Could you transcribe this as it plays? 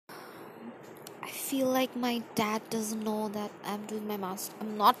feel like my dad doesn't know that I'm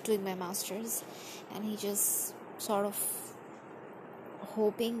not doing my masters, and he just sort of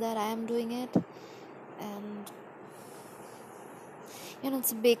hoping that I am doing it. And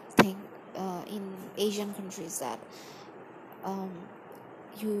it's a big thing in Asian countries that um,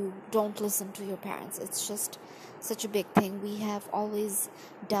 you don't listen to your parents. It's just such a big thing. We have always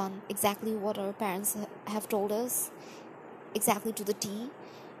done exactly what our parents have told us, exactly to the T,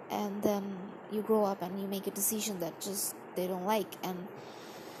 and then you grow up and you make a decision that just they don't like, and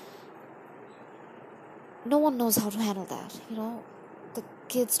no one knows how to handle that. The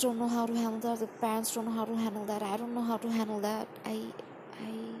kids don't know how to handle that, the parents don't know how to handle that, I don't know how to handle that.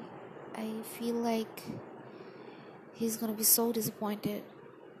 I feel like he's gonna be so disappointed.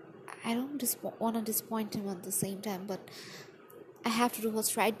 I don't want to disappoint him at the same time, but I have to do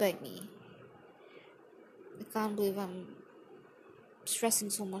what's right by me. I can't believe I'm stressing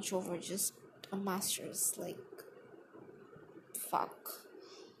so much over just a master's. Like, fuck.